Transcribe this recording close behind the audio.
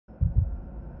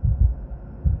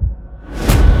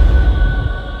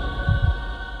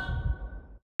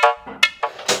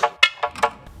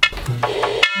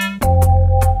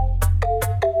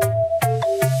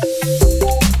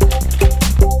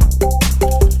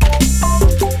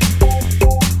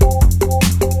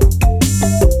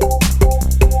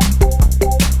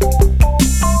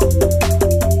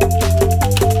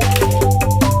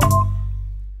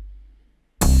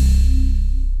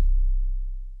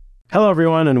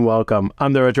and welcome.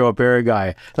 I'm the Retro Repair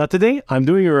Guy. Now today I'm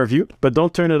doing a review, but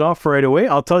don't turn it off right away.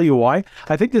 I'll tell you why.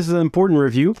 I think this is an important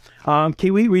review.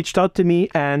 Kaiweets reached out to me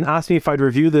and asked me if I'd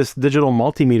review this digital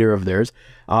multimeter of theirs.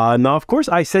 Now, of course,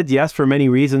 I said yes for many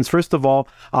reasons. First of all,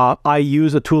 I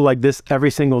use a tool like this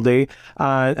every single day.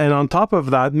 And on top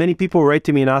of that, many people write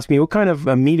to me and ask me what kind of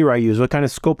meter I use, what kind of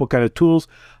scope, what kind of tools.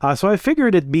 So I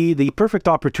figured it'd be the perfect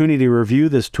opportunity to review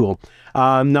this tool.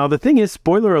 Now, the thing is,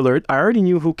 spoiler alert, I already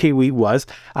knew who Kaiweets was.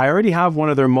 I already have one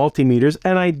of their multimeters,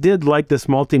 and I did like this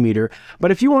multimeter. But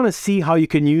if you want to see how you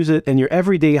can use it in your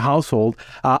everyday household,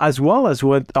 as well as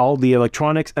with all the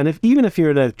electronics, and even if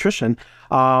you're an electrician,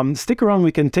 stick around.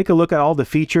 We can take a look at all the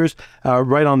features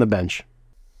right on the bench.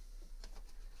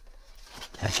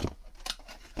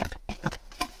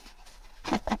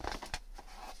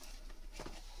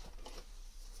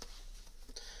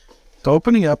 So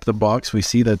opening up the box, we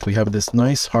see that we have this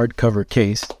nice hardcover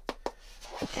case.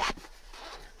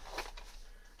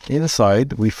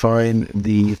 Inside, we find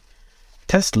the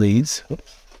test leads,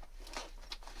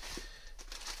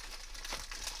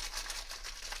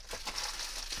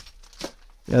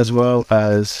 as well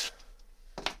as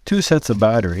 2 sets of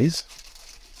batteries,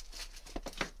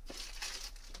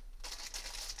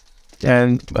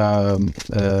 and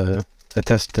a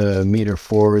test meter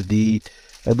for the,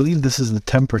 I believe this is the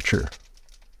temperature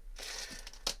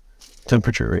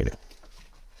rating.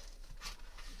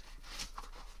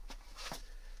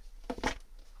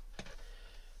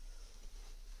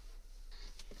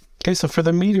 Okay, so for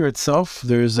the meter itself,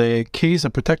 there's a case, a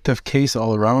protective case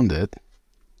all around it.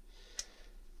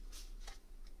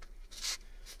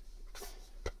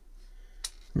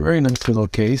 Very nice little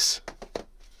case.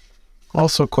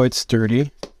 Also quite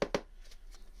sturdy.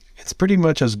 It's pretty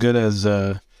much as good as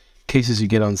cases you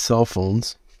get on cell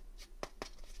phones.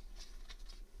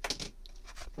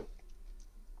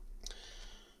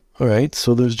 Alright,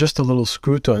 so there's just a little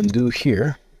screw to undo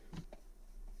here.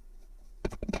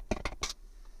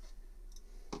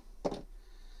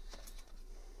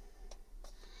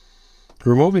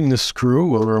 Removing the screw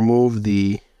will remove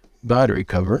the battery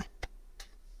cover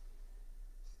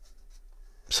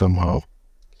somehow.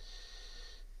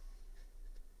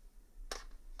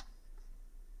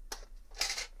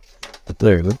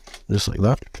 There you go, just like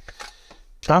that.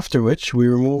 After which we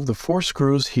remove the 4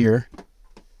 screws here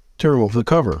to remove the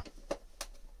cover.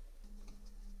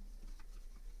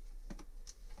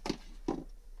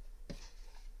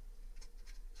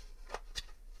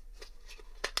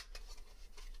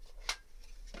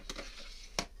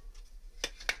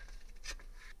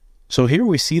 So here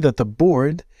we see that the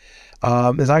board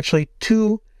is actually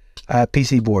 2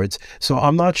 PC boards. So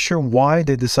I'm not sure why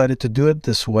they decided to do it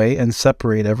this way and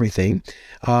separate everything.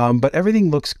 But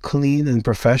everything looks clean and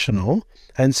professional.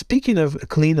 And speaking of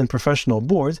clean and professional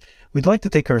boards, we'd like to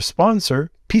thank our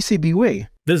sponsor, Pixabay.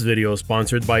 This video is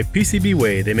sponsored by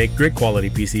Pixabay. They make great quality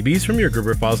PCBs from your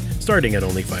Gerber files starting at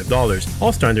only $5.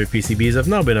 All standard PCBs have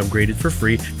now been upgraded for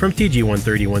free from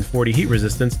TG130-140 heat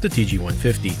resistance to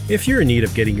TG150. If you're in need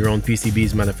of getting your own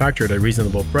PCBs manufactured at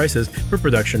reasonable prices for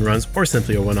production runs or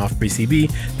simply a one-off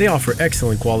PCB, they offer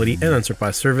excellent quality and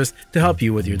unsurpassed service to help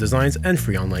you with your designs and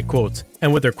free online quotes.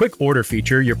 And with their quick order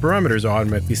feature, your parameters are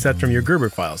automatically set from your Gerber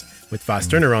files. With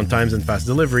fast turnaround times and fast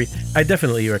delivery, I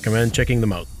definitely recommend checking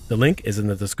them out. The link is in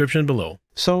the description below.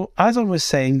 So as I was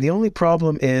saying, the only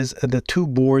problem is the 2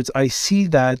 boards. I see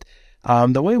that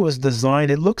the way it was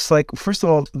designed, it looks like, first of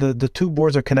all, the 2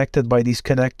 boards are connected by these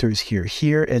connectors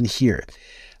here and here.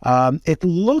 It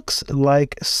looks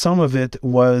like some of it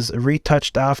was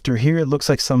retouched after here. It looks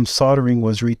like some soldering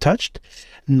was retouched,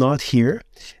 not here,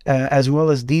 as well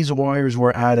as these wires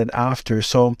were added after.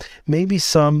 So maybe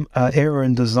some error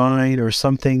in design or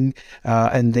something,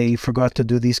 and they forgot to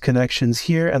do these connections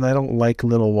here. And I don't like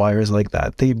little wires like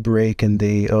that. They break and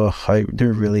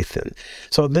they're really thin.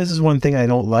 So this is one thing I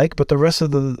don't like, but the rest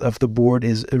of the board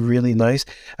is really nice,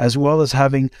 as well as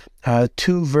having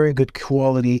 2 very good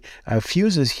quality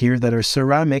fuses here that are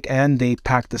ceramic, and they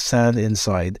pack the sand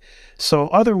inside. So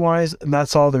otherwise,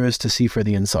 that's all there is to see for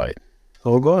the inside. So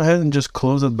we'll go ahead and just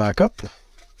close it back up.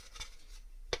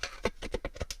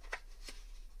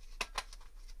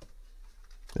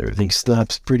 Everything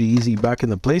snaps pretty easy back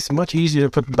into place. Much easier to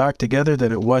put back together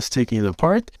than it was taking it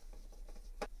apart.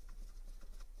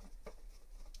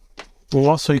 Well,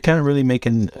 also, you can't really make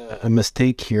a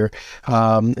mistake here.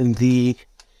 The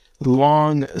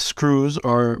long screws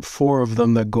are 4 of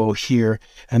them that go here,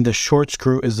 and the short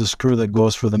screw is the screw that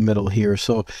goes for the middle here.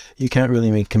 So you can't really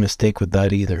make a mistake with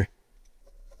that either.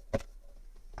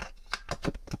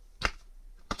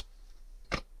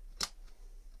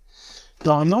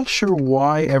 Now, I'm not sure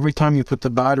why every time you put the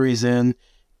batteries in,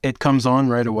 it comes on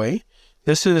right away.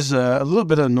 This is a little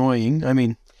bit annoying. I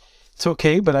mean, it's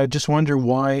okay, but I just wonder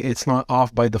why it's not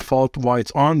off by default, why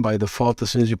it's on by default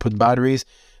as soon as you put batteries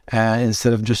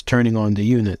instead of just turning on the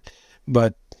unit.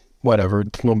 But whatever,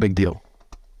 it's no big deal.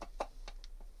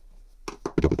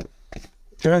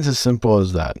 It's as simple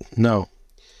as that. No.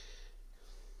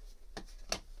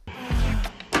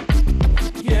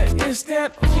 Yeah, it's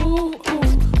that ooh, ooh,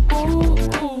 ooh,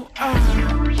 ooh,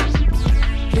 ah.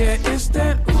 Yeah, it's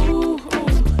that ooh, ooh,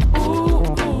 ooh,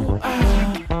 ooh,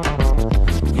 ah.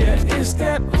 Yeah, it's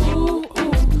that ooh,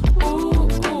 ooh, ooh,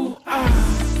 ooh,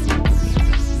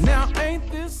 ah. Now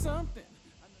ain't this something?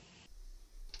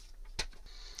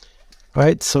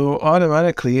 Right, so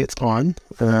automatically it's on.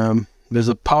 There's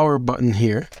a power button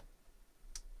here,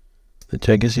 which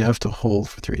I guess you have to hold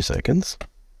for 3 seconds.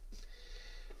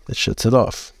 It shuts it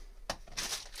off.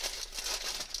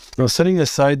 Now, setting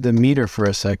aside the meter for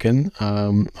a second, I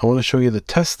want to show you the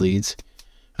test leads.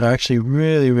 Are actually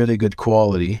really good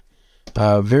quality.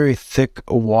 Very thick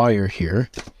wire here.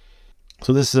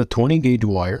 So this is a 20 gauge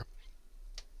wire.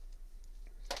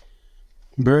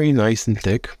 Very nice and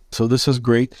thick. So this is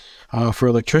great for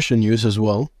electrician use as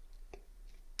well.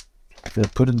 I'm going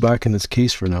to put it back in its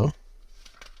case for now.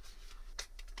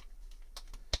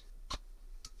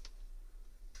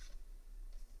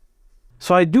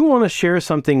 So I do want to share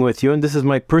something with you, and this is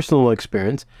my personal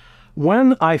experience.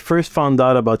 When I first found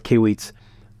out about Kaiweets,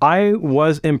 I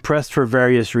was impressed for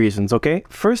various reasons, okay?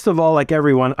 First of all, like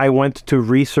everyone, I went to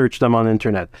research them on the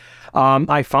internet.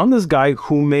 I found this guy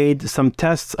who made some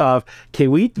tests of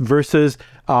Kaiweets versus,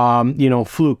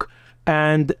 Fluke.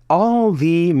 And all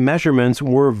the measurements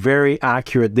were very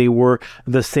accurate. They were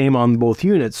the same on both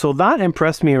units. So that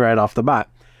impressed me right off the bat.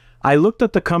 I looked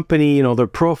at the company, their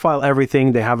profile,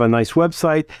 everything. They have a nice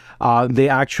website. They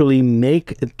actually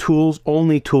make tools,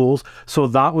 only tools. So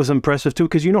that was impressive too,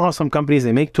 because you know how some companies,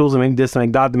 they make tools, they make this, they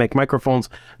make that, they make microphones.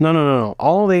 No.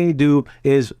 All they do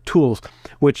is tools,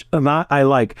 which that I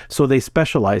like. So they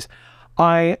specialize.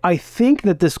 I think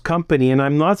that this company, and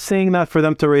I'm not saying that for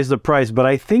them to raise the price, but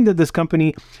I think that this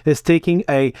company is taking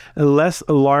a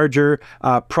larger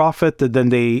profit than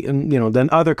than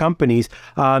other companies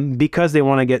because they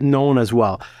want to get known as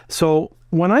well. So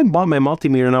when I bought my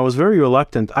multimeter, and I was very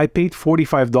reluctant, I paid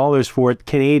 $45 for it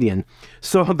Canadian.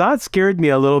 So that scared me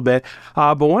a little bit.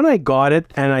 But when I got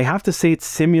it, and I have to say it's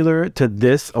similar to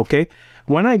this, okay?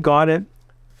 When I got it,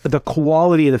 the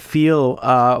quality, the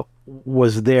feel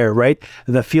was there, right?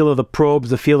 The feel of the probes,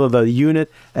 the feel of the unit,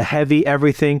 the heavy,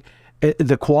 everything,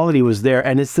 the quality was there.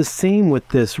 And it's the same with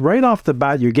this. Right off the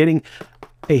bat, you're getting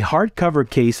a hardcover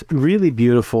case, really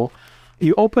beautiful.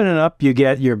 You open it up, you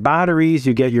get your batteries,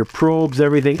 you get your probes,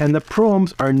 everything. And the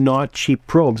probes are not cheap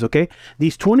probes, okay?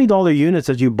 These $20 units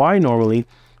that you buy normally,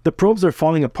 the probes are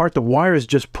falling apart. The wires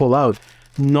just pull out.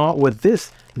 Not with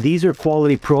this. These are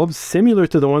quality probes, similar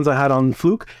to the ones I had on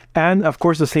Fluke, and of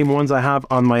course the same ones I have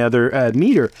on my other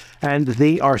meter. And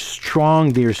they are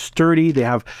strong, they are sturdy, they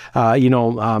have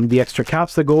the extra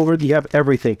caps that go over it. You have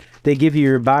everything. They give you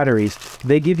your batteries,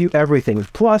 they give you everything.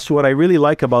 Plus, what I really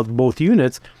like about both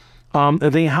units,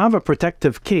 they have a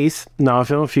protective case. Now, I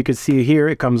don't know if you could see here,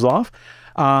 it comes off,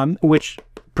 which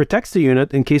protects the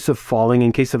unit in case of falling,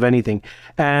 in case of anything.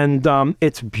 And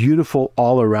it's beautiful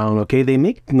all around, okay? They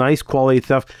make nice quality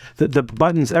stuff. The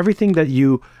buttons, everything that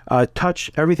you touch,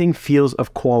 everything feels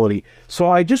of quality. So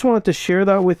I just wanted to share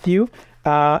that with you,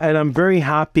 and I'm very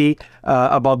happy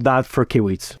about that for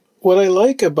Kaiweets. What I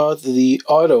like about the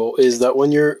auto is that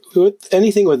when you're with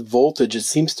anything with voltage, it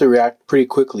seems to react pretty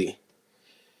quickly.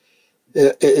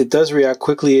 It does react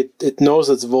quickly. It knows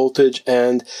its voltage,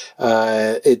 and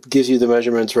it gives you the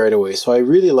measurements right away. So I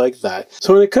really like that.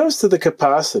 So when it comes to the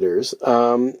capacitors,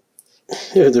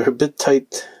 they're a bit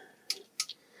tight.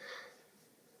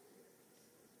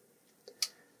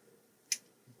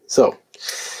 So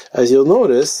as you'll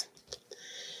notice,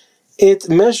 it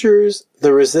measures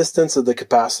the resistance of the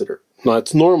capacitor. Now,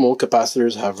 it's normal,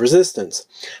 capacitors have resistance.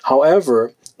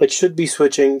 However, it should be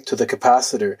switching to the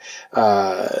capacitor,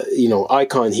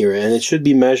 icon here, and it should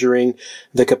be measuring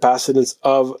the capacitance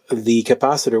of the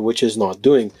capacitor, which is not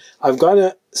doing. I've got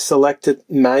to select it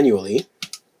manually,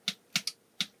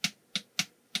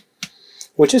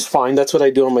 which is fine. That's what I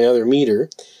do on my other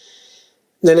meter.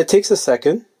 Then it takes a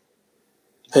second,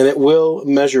 and it will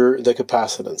measure the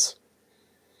capacitance.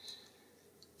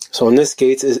 So in this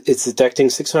case, it's detecting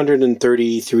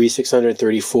 633,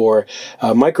 634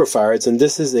 microfarads, and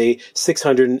this is a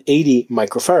 680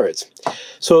 microfarads.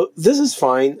 So this is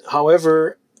fine.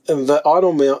 However, the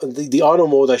auto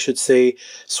mode, I should say,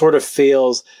 sort of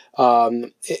fails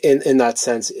in that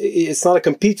sense. It's not a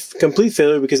complete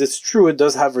failure, because it's true, it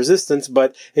does have resistance,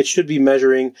 but it should be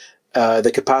measuring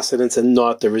the capacitance and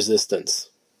not the resistance.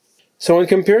 So when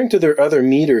comparing to their other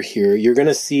meter here, you're going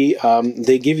to see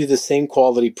they give you the same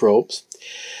quality probes.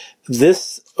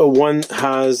 This one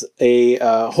has a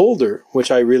holder,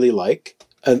 which I really like,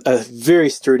 a very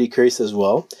sturdy case as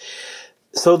well.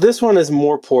 So this one is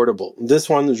more portable. This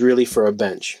one is really for a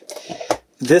bench.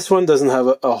 This one doesn't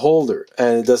have a holder,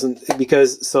 and it doesn't,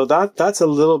 because, so that's a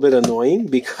little bit annoying,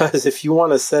 because if you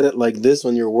want to set it like this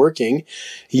when you're working,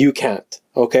 you can't.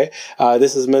 Okay,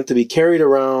 this is meant to be carried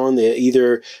around,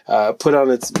 either put on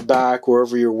its back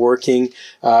wherever you're working.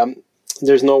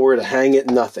 There's nowhere to hang it,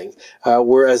 nothing.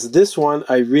 Whereas this one,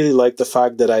 I really like the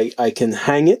fact that I can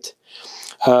hang it,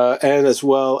 and as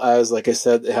well as, like I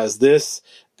said, it has this,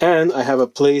 and I have a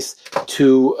place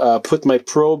to put my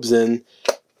probes in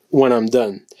when I'm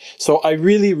done. So I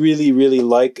really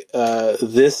like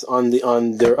this on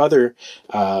their other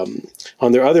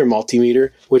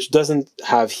multimeter, which doesn't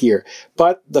have here.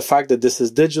 But the fact that this is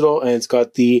digital and it's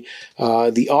got the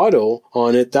auto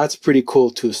on it, that's pretty cool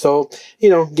too. So, you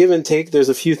know, give and take. There's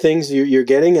a few things you're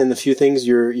getting and a few things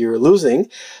you're losing.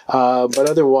 But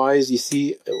otherwise, you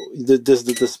see the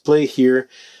display here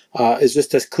is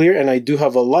just as clear, and I do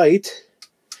have a light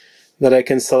that I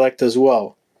can select as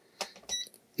well,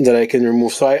 that I can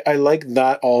remove. So I like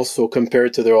that also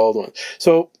compared to their old one.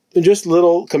 So just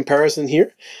little comparison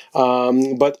here.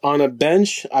 But on a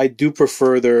bench, I do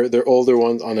prefer their older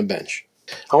ones on a bench.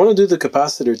 I want to do the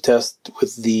capacitor test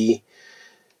with the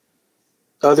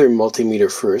other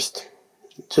multimeter first,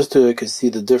 just so you can see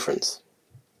the difference.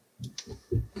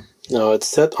 Now it's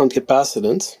set on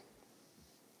capacitance.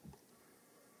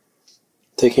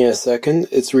 Taking a second,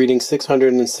 it's reading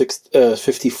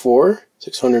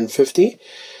 650,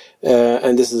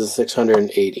 and this is a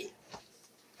 680.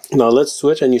 Now let's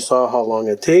switch, and you saw how long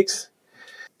it takes.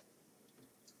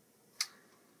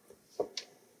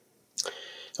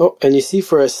 Oh, and you see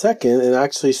for a second it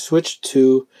actually switched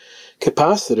to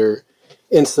capacitor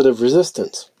instead of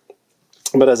resistance.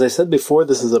 But as I said before,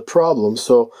 this is a problem,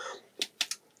 so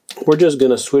we're just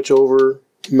going to switch over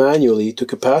manually to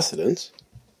capacitance.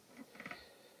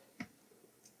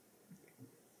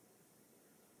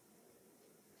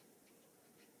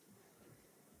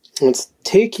 It's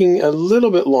taking a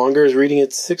little bit longer. It's reading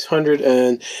at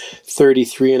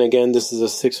 633, and again, this is a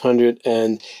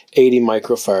 680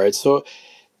 microfarads. So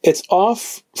it's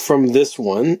off from this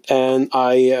one, and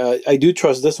I do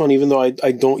trust this one, even though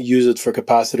I don't use it for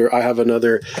capacitor. I have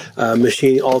another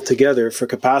machine altogether for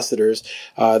capacitors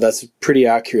that's pretty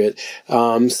accurate.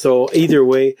 So either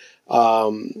way,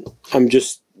 I'm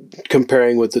just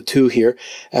comparing with the two here,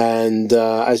 and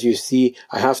as you see,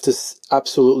 I have to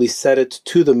absolutely set it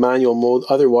to the manual mode,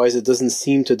 otherwise it doesn't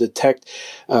seem to detect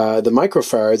the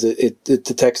microfarads. It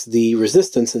detects the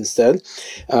resistance instead,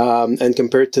 and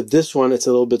compared to this one, it's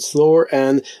a little bit slower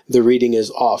and the reading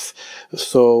is off.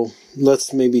 So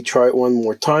let's maybe try it one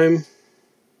more time.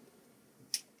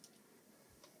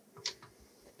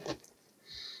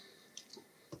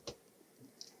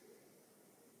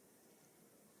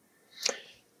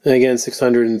 And again,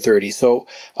 630. So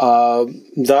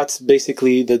that's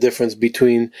basically the difference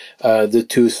between the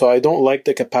two. So I don't like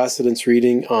the capacitance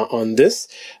reading on this,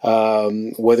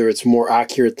 whether it's more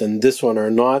accurate than this one or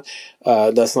not.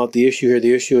 That's not the issue here.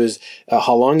 The issue is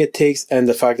how long it takes and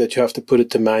the fact that you have to put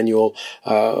it to manual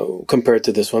compared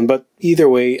to this one. But either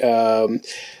way,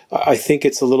 I think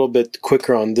it's a little bit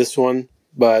quicker on this one,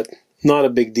 but not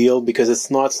a big deal because it's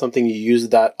not something you use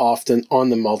that often on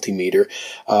the multimeter,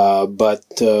 but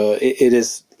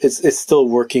it's still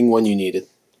working when you need it.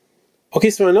 Okay,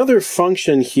 so another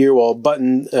function here, well,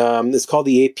 button, is called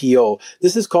the APO.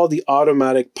 This is called the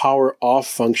automatic power off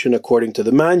function according to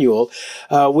the manual,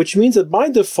 which means that by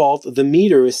default, the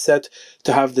meter is set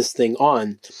to have this thing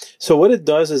on. So what it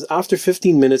does is after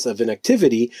 15 minutes of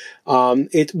inactivity,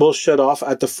 it will shut off.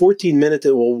 At the 14th minute,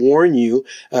 it will warn you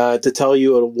to tell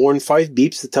you, it'll warn 5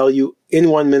 beeps to tell you in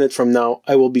 1 minute from now,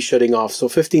 I will be shutting off. So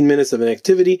 15 minutes of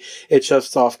inactivity, it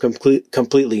shuts off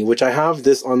completely, which I have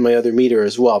this on my other meter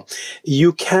as well.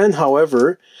 You can,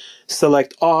 however,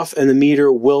 select off and the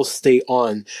meter will stay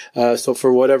on. So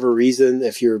for whatever reason,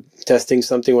 if you're testing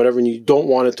something, whatever, and you don't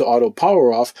want it to auto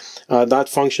power off, that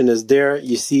function is there.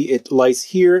 You see it lights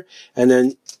here, and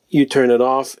then you turn it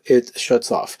off, it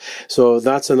shuts off. So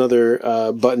that's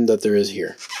another button that there is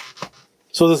here.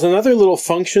 So there's another little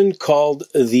function called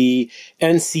the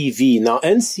NCV. Now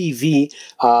NCV,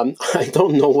 I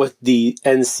don't know what the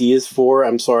NC is for,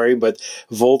 I'm sorry, but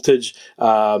voltage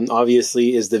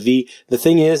obviously is the V. The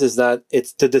thing is that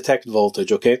it's to detect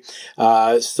voltage, okay?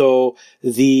 So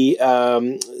the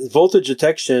voltage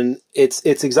detection, it's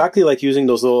exactly like using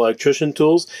those little electrician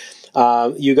tools.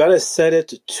 You gotta set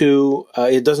it to,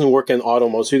 it doesn't work in auto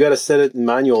mode, so you gotta set it in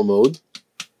manual mode.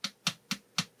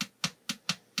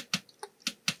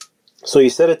 So you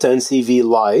set it to NCV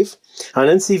live. On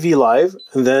NCV live,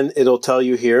 and then it'll tell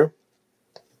you here,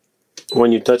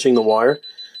 when you're touching the wire,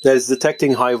 that it's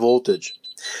detecting high voltage.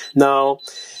 Now,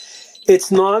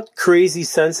 it's not crazy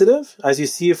sensitive. As you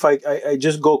see, if I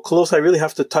just go close, I really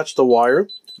have to touch the wire,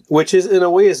 which is in a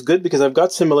way is good because I've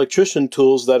got some electrician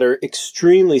tools that are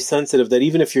extremely sensitive, that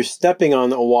even if you're stepping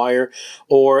on a wire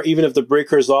or even if the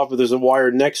breaker is off but there's a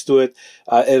wire next to it,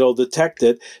 it'll detect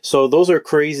it. So those are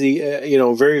crazy, you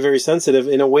know, very, very sensitive.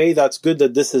 In a way, that's good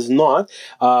that this is not,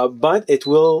 but it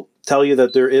will tell you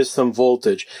that there is some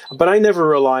voltage. But I never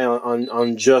rely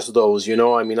on just those, you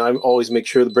know. I mean, I always make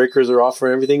sure the breakers are off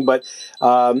and everything. But,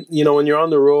 you know, when you're on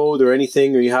the road or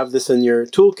anything, or you have this in your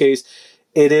tool case,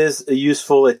 it is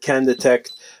useful. It can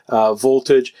detect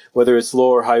voltage, whether it's low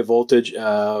or high voltage,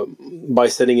 by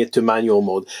setting it to manual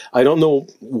mode. I don't know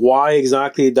why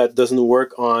exactly that doesn't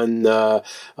work on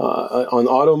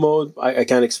auto mode. I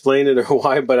can't explain it or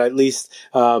why, but at least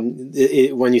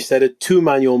when you set it to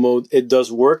manual mode, it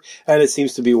does work, and it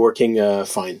seems to be working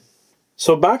fine.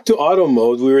 So back to auto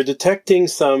mode, we were detecting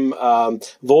some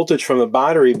voltage from the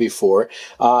battery before.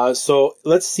 So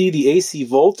let's see the AC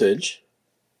voltage.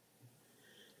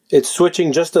 It's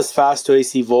switching just as fast to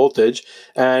AC voltage,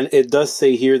 and it does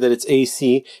say here that it's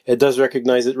AC. It does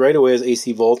recognize it right away as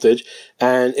AC voltage,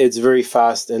 and it's very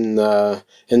fast in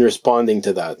responding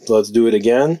to that. So let's do it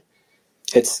again.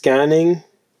 It's scanning,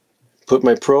 put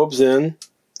my probes in,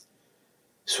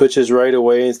 switches right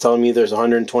away. It's telling me there's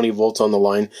 120 volts on the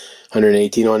line,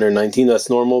 118, 119, that's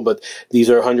normal, but these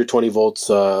are 120 volts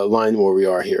line where we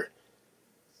are here.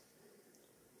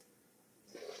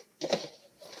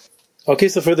 Okay,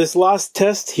 so for this last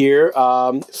test here,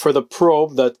 for the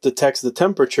probe that detects the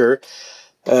temperature,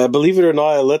 believe it or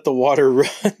not, I let the water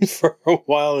run for a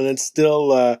while, and it's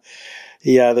still,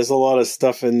 yeah, there's a lot of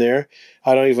stuff in there.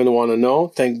 I don't even want to know.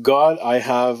 Thank God I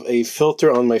have a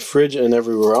filter on my fridge and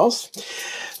everywhere else.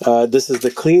 This is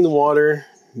the clean water,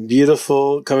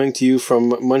 beautiful, coming to you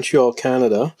from Montreal,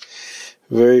 Canada.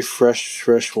 Very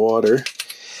fresh water.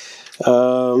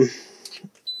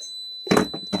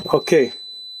 Okay.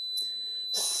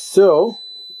 So,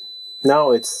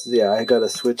 now it's, yeah, I gotta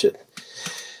switch it.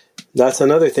 That's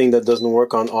another thing that doesn't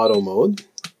work on auto mode.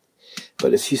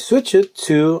 But if you switch it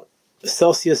to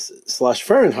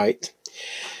Celsius/Fahrenheit,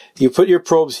 you put your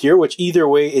probes here, which either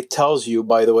way it tells you,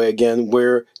 by the way, again,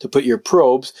 where to put your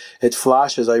probes. It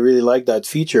flashes. I really like that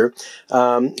feature.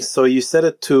 So you set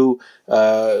it to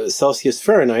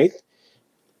Celsius/Fahrenheit.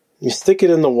 You stick it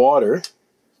in the water.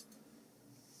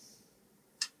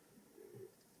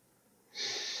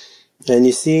 And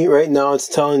you see right now it's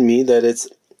telling me that it's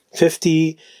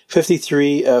 53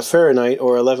 Fahrenheit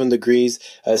or 11 degrees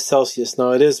Celsius.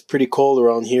 Now it is pretty cold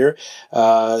around here,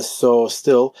 so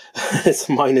still it's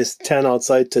minus 10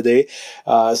 outside today.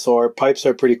 So our pipes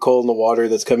are pretty cold and the water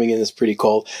that's coming in is pretty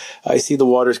cold. I see the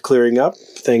water's clearing up,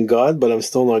 thank God, but I'm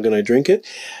still not going to drink it.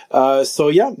 So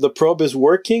yeah, the probe is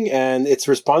working and it's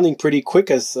responding pretty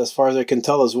quick as far as I can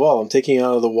tell as well. I'm taking it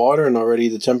out of the water and already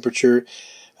the temperature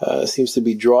seems to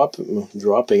be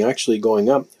dropping, actually going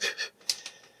up.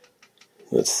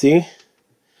 Let's see.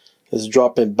 Let's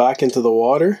drop it back into the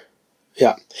water.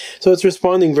 Yeah. So it's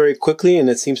responding very quickly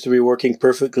and it seems to be working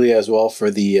perfectly as well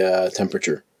for the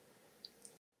temperature.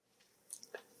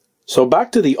 So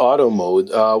back to the auto mode.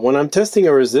 When I'm testing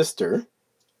a resistor,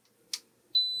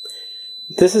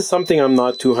 this is something I'm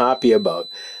not too happy about.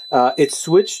 It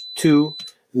switched to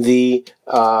the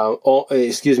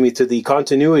to the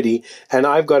continuity, and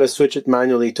I've got to switch it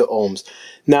manually to ohms.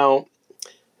 Now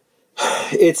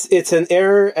it's an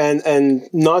error and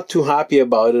not too happy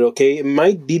about it. Okay, it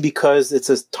might be because it's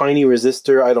a tiny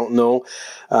resistor, I don't know.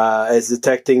 It's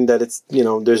detecting that it's, you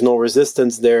know, there's no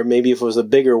resistance there. Maybe if it was a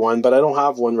bigger one, but I don't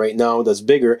have one right now that's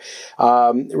bigger.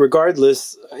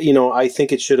 Regardless, you know, I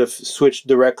think it should have switched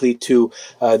directly to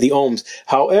the ohms.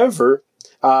 However,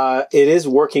 it is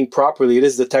working properly. It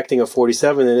is detecting a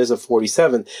 47. It is a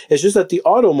 47. It's just that the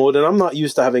auto mode, and I'm not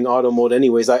used to having auto mode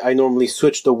anyways. I normally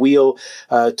switch the wheel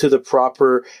to the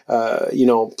proper, you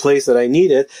know, place that I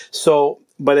need it. So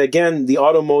But again, the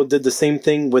auto mode did the same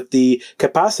thing with the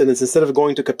capacitance. Instead of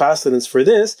going to capacitance for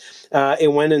this,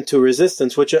 it went into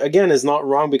resistance, which again is not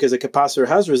wrong because a capacitor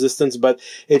has resistance, but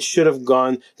it should have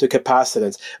gone to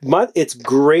capacitance. But it's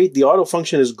great. The auto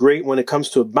function is great when it comes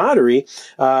to a battery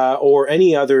or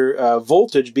any other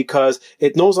voltage, because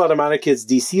it knows automatically it's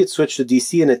DC. It switched to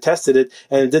DC and it tested it,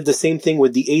 and it did the same thing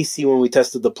with the AC when we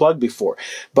tested the plug before.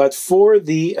 But for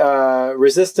the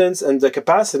resistance and the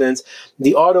capacitance,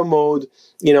 the auto mode,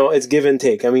 you know, it's give and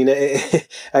take. I mean,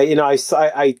 you know,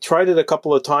 I tried it a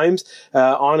couple of times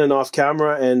on and off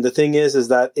camera, and the thing is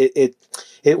that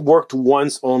it worked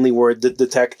once only where it did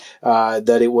detect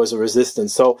that it was a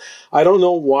resistance. So I don't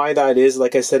know why that is.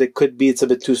 Like I said, it could be it's a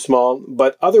bit too small,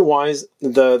 but otherwise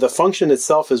the function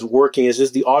itself is working. It's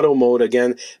just the auto mode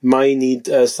again might need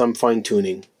some fine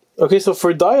tuning. Okay, so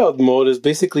for diode mode is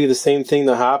basically the same thing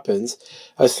that happens.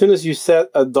 As soon as you set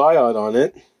a diode on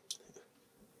it,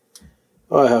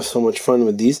 oh, I have so much fun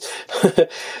with these.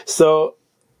 So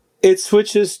it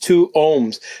switches to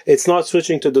ohms. It's not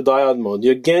switching to the diode mode.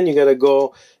 Again, you got to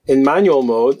go in manual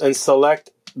mode and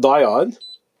select diode,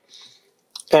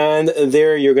 and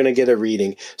there you're going to get a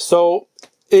reading. So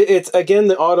it's again,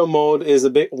 the auto mode is a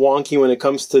bit wonky when it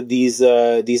comes to these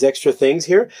extra things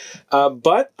here,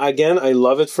 but again, I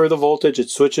love it for the voltage. It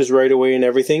switches right away and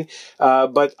everything.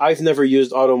 But I've never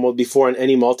used auto mode before on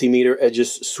any multimeter. I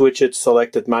just switch it,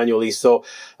 select it manually. So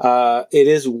it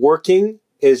is working.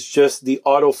 It's just the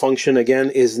auto function again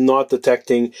is not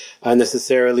detecting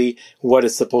necessarily what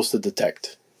it's supposed to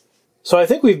detect. So I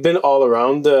think we've been all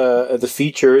around the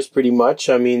features pretty much.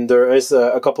 I mean, there is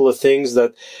a couple of things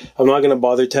that I'm not going to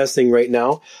bother testing right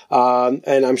now.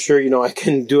 And I'm sure, you know, I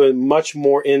can do a much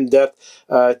more in-depth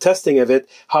testing of it.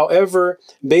 However,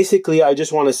 basically, I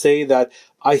just want to say that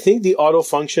I think the auto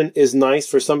function is nice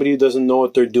for somebody who doesn't know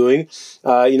what they're doing.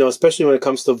 You know, especially when it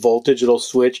comes to voltage, it'll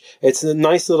switch. It's a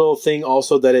nice little thing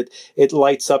also that it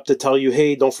lights up to tell you,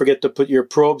 hey, don't forget to put your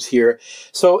probes here.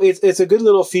 So it's a good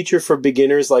little feature for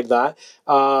beginners like that.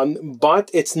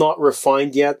 But it's not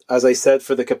refined yet. As I said,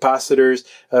 for the capacitors,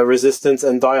 resistance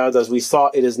and diode, as we saw,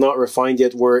 it is not refined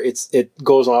yet where it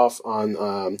goes off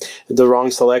on the wrong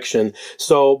selection.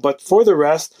 So, but for the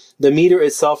rest, the meter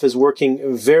itself is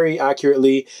working very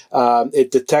accurately.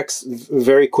 It detects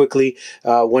very quickly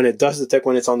when it does detect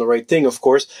when it's on the right thing, of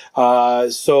course.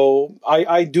 So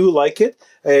I do like it.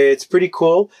 It's pretty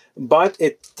cool, but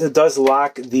it does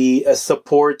lack the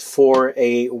support for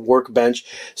a workbench.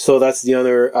 So that's the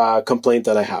other complaint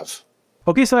that I have.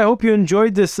 Okay, so I hope you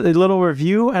enjoyed this little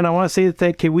review, and I want to say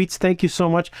that Kaiweets, thank you so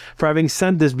much for having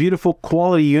sent this beautiful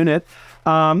quality unit.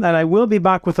 And I will be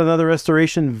back with another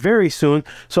restoration very soon.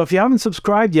 So if you haven't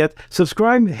subscribed yet,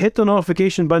 subscribe, hit the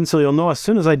notification button so you'll know as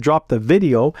soon as I drop the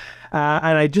video.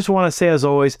 And I just want to say, as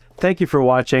always, thank you for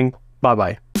watching.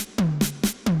 Bye-bye.